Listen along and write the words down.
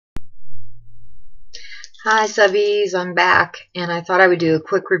Hi subbies, I'm back and I thought I would do a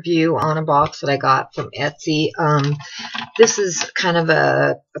quick review on a box that I got from Etsy. This is kind of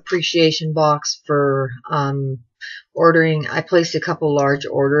a appreciation box for ordering. I placed a couple large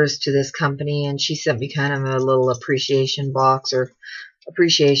orders to this company and she sent me kind of a little appreciation box or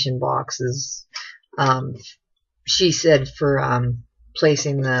appreciation boxes. She said for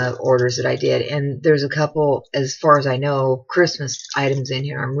placing the orders that I did, and there's a couple, as far as I know, Christmas items in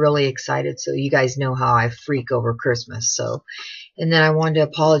here. I'm really excited, so you guys know how I freak over Christmas. So, and then I wanted to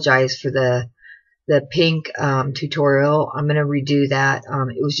apologize for the pink tutorial. I'm going to redo that.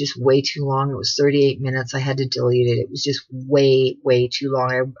 It was just way too long. It was 38 minutes. I had to delete it. It was just way too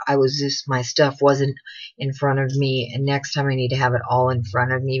long. I was just, my stuff wasn't in front of me, and next time I need to have it all in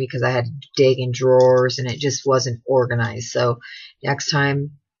front of me because I had to dig in drawers and it just wasn't organized. So next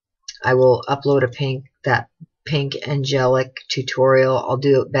time I will upload that pink angelic tutorial. I'll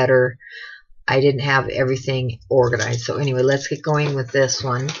do it better. I didn't have everything organized. So anyway, let's get going with this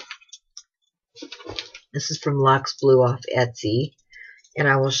one. This is from Luxe Bleu off Etsy, and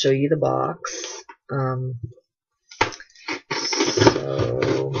I will show you the box.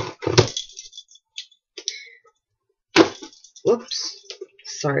 Whoops,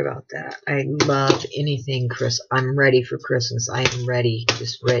 sorry about that. I love anything Christmas. I'm ready for Christmas. I am ready,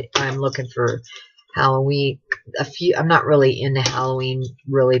 just ready. I'm looking for Halloween. I'm not really into Halloween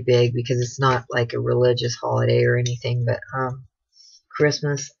really big because it's not like a religious holiday or anything, but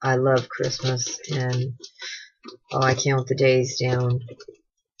Christmas, I love Christmas, and oh, I count the days down.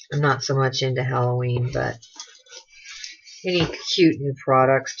 I'm not so much into Halloween, but any cute new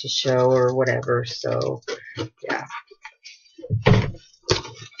products to show or whatever, so yeah.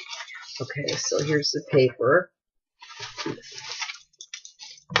 Okay, so here's the paper.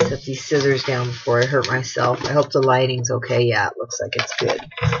 Put these scissors down before I hurt myself. I hope the lighting's okay. Yeah, it looks like it's good.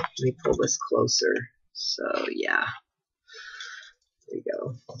 Let me pull this closer. So yeah, there we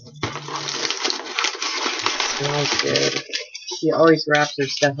go. Smells good. She always wraps her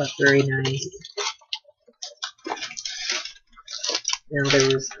stuff up very nice. Now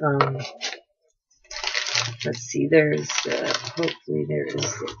there's let's see, there's hopefully there's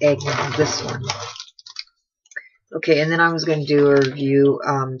the eggnog, this one. Okay, and then I was going to do a review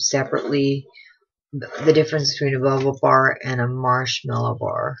separately, the difference between a bubble bar and a marshmallow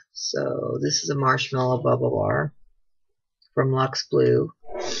bar. So this is a marshmallow bubble bar from Luxe Bleu,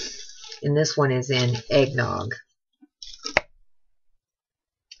 and this one is in eggnog.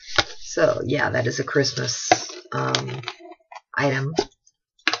 So yeah, that is a Christmas item.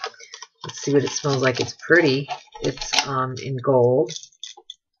 Let's see what it smells like. It's pretty. It's in gold.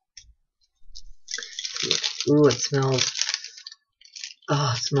 Ooh, it smells.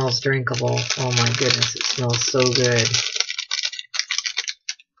 Oh, it smells drinkable. Oh my goodness, it smells so good.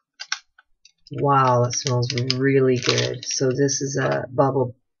 Wow, it smells really good. So this is a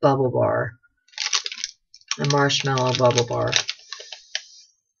bubble bar, a marshmallow bubble bar.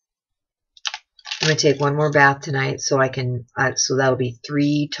 I'm gonna take one more bath tonight, so I can. So that'll be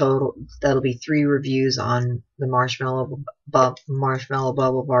 3 total. That'll be 3 reviews on the marshmallow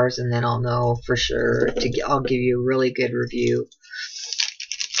bubble bars, and then I'll know for sure. I'll give you a really good review.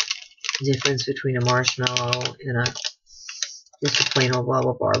 Difference between a marshmallow and just a plain old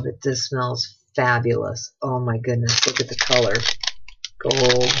bubble bar, but this smells fabulous. Oh my goodness! Look at the color,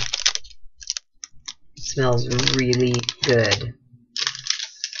 gold. It smells really good.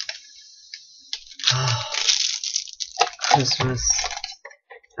 Oh, Christmas.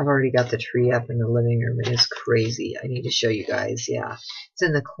 I've already got the tree up in the living room. It is crazy. I need to show you guys. Yeah, it's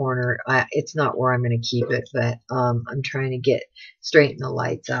in the corner. It's not where I'm going to keep it, but I'm trying to straighten the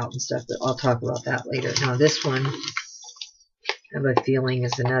lights out and stuff, but I'll talk about that later. Now this one, I have a feeling,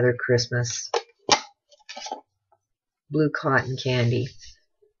 is another Christmas. Blue cotton candy.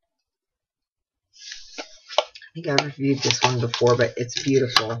 I think I've reviewed this one before, but it's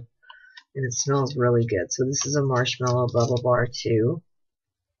beautiful. And it smells really good. So this is a marshmallow bubble bar too.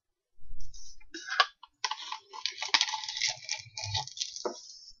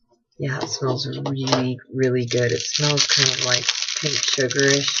 Yeah, it smells really good. It smells kind of like pink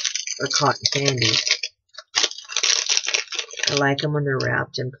sugarish or cotton candy. I like them when they're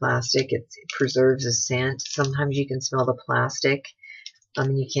wrapped in plastic. It preserves the scent. Sometimes you can smell the plastic.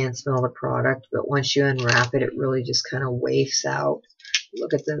 You can't smell the product, but once you unwrap it, it really just kind of wafts out.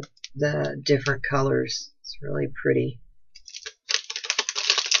 Look at the different colors. It's really pretty.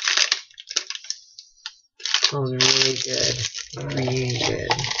 It smells really good. Really good.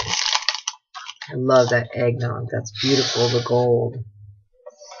 I love that eggnog. That's beautiful, the gold.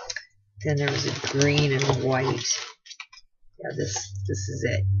 Then there was a green and white. Yeah, this is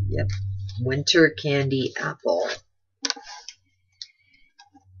it. Yep. Winter Candy Apple.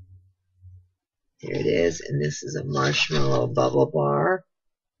 There it is, and this is a marshmallow bubble bar.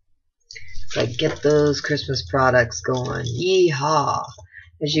 So get those Christmas products going. Yeehaw!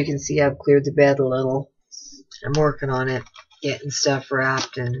 As you can see, I've cleared the bed a little. I'm working on it, getting stuff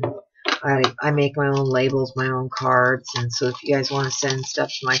wrapped, and I make my own labels, my own cards, and so if you guys want to send stuff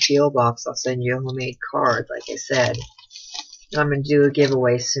to my P.O. box, I'll send you a homemade card, like I said. I'm going to do a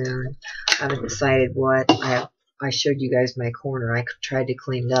giveaway soon. I haven't decided what. I showed you guys my corner. I tried to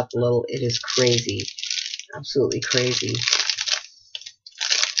clean it up a little. It is crazy. Absolutely crazy.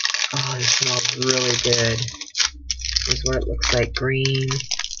 Oh, it smells really good. Here's what it looks like. Green,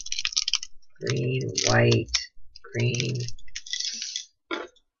 white, green.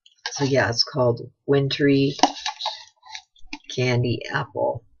 So yeah, it's called Wintry Candy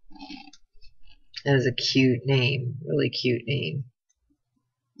Apple. That is a cute name. Really cute name.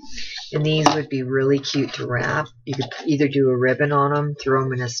 And these would be really cute to wrap. You could either do a ribbon on them, throw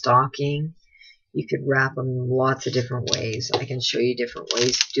them in a stocking. You could wrap them lots of different ways. I can show you different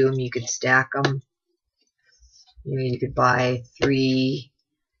ways to do them. You could stack them. You know, you could buy 3.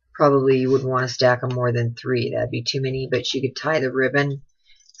 Probably you wouldn't want to stack them more than 3. That'd be too many. But you could tie the ribbon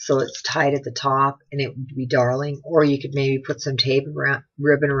so it's tied at the top, and it would be darling. Or you could maybe put some tape around,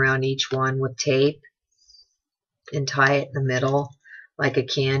 ribbon around each one with tape, and tie it in the middle like a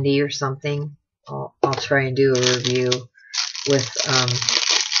candy or something. I'll try and do a review with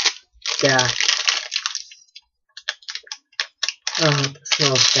that. Oh, it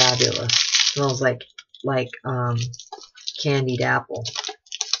smells fabulous. It smells like candied apple,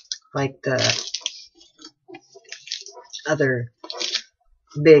 like the other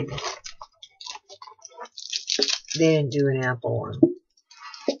big. They didn't do an apple one,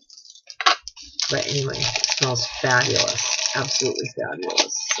 but anyway, it smells fabulous. Absolutely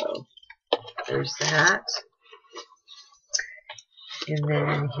fabulous. So there's that. And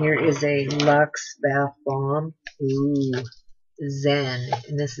then here is a Luxe Bath Bomb. Ooh, Zen.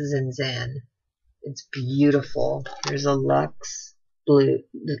 And this is in Zen. It's beautiful. Here's a Luxe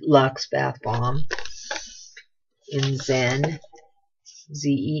Bath Bomb in Zen.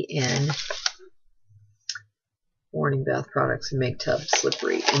 Z-E-N. Warning, bath products make tubs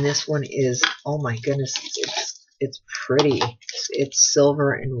slippery. And this one is, oh my goodness, it's pretty. It's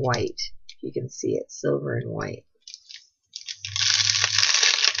silver and white. You can see it, silver and white.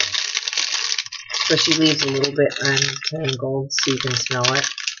 So she leaves a little bit untangled so you can smell it.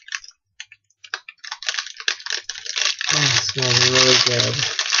 Oh, it smells really good.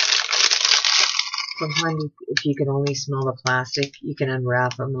 Sometimes if you can only smell the plastic, you can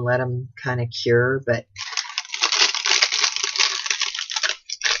unwrap them and let them kind of cure, but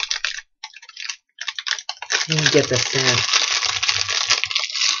you can get the scent.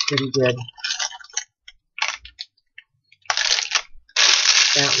 Pretty good.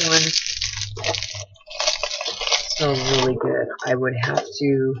 That one smells really good. I would have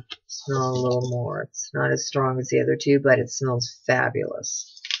to smell a little more. It's not as strong as the other two, but it smells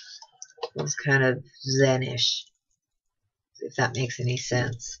fabulous. It smells kind of zen-ish, if that makes any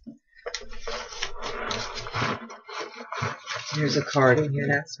sense. Here's a card in here.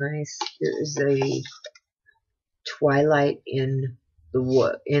 That's nice. Here's a Twilight in the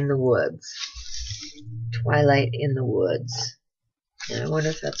Woods. Twilight in the Woods. And I wonder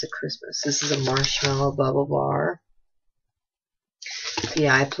if that's a Christmas. This is a marshmallow bubble bar.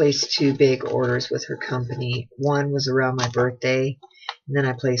 Yeah, I placed 2 big orders with her company. One was around my birthday, and then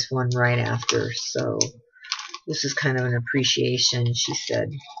I placed one right after. So this is kind of an appreciation, she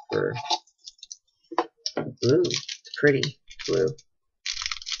said, for blue. It's pretty blue.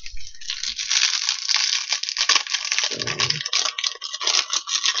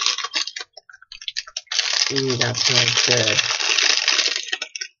 Ooh, that smells good.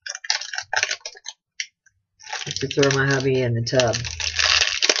 I have to throw my hubby in the tub.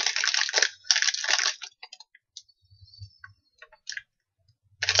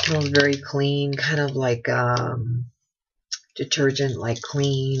 Smells very clean, kind of like detergent, like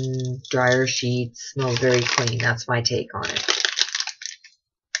clean dryer sheets. Smells very clean. That's my take on it.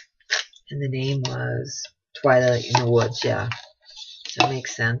 And the name was Twilight in the Woods. Yeah, that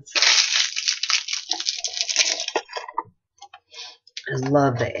makes sense. I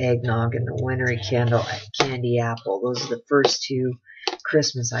love the eggnog and the wintry candy apple. Those are the first 2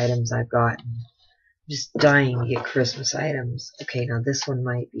 Christmas items I've gotten. I'm just dying to get Christmas items. Okay, now this one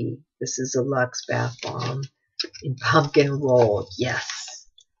might be. This is a Luxe Bath Bomb in pumpkin roll. Yes,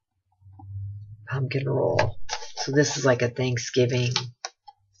 pumpkin roll. So this is like a Thanksgiving.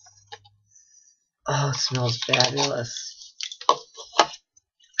 Oh, it smells fabulous.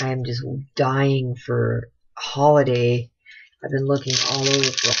 I'm just dying for holiday. I've been looking all over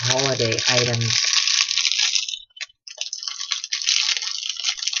for holiday items.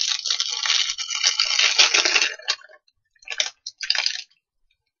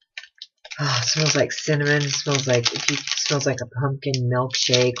 Oh, it smells like cinnamon. It smells like a pumpkin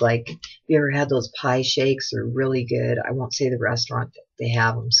milkshake. Like, if you ever had those pie shakes, they're really good. I won't say the restaurant that they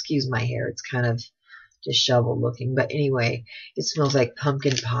have them. Excuse my hair. It's kind of disheveled looking. But anyway, it smells like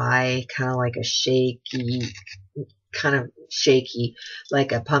pumpkin pie, kind of like a shaky,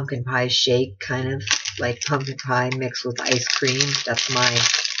 like a pumpkin pie shake, kind of like pumpkin pie mixed with ice cream. That's my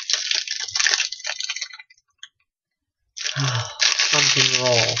pumpkin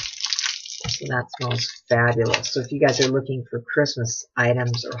roll. So that smells fabulous. So if you guys are looking for Christmas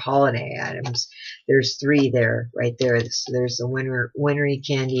items or holiday items, there's 3 there, right there. So there's the wintry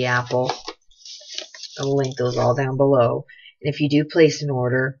candy apple. I will link those all down below. And if you do place an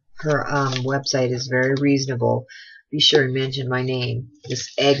order, her website is very reasonable. Be sure and mention my name.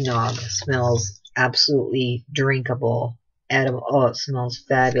 This eggnog smells absolutely drinkable, edible. Oh, it smells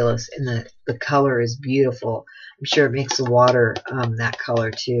fabulous, and the color is beautiful. I'm sure it makes the water that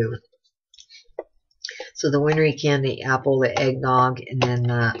color too. So the wintry candy apple, the eggnog, and then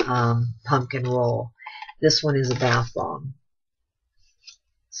the pumpkin roll. This one is a bath bomb.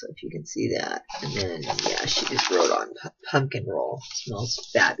 So if you can see that. And then, yeah, she just wrote on pumpkin roll. It smells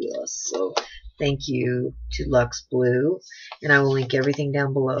fabulous. So thank you to Luxe Bleu. And I will link everything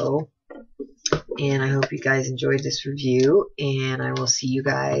down below. And I hope you guys enjoyed this review. And I will see you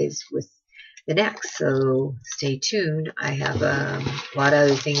guys with the next. So stay tuned. I have a lot of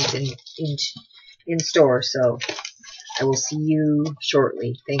other things in store. So I will see you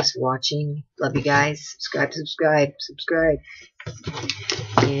shortly. Thanks for watching. Love you guys. Subscribe.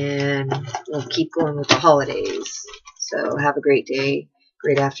 And we'll keep going with the holidays. So have a great day,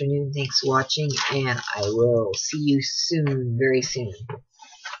 great afternoon. Thanks for watching, and I will see you soon, very soon.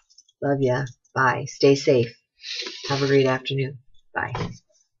 Love ya. Bye. Stay safe. Have a great afternoon. Bye.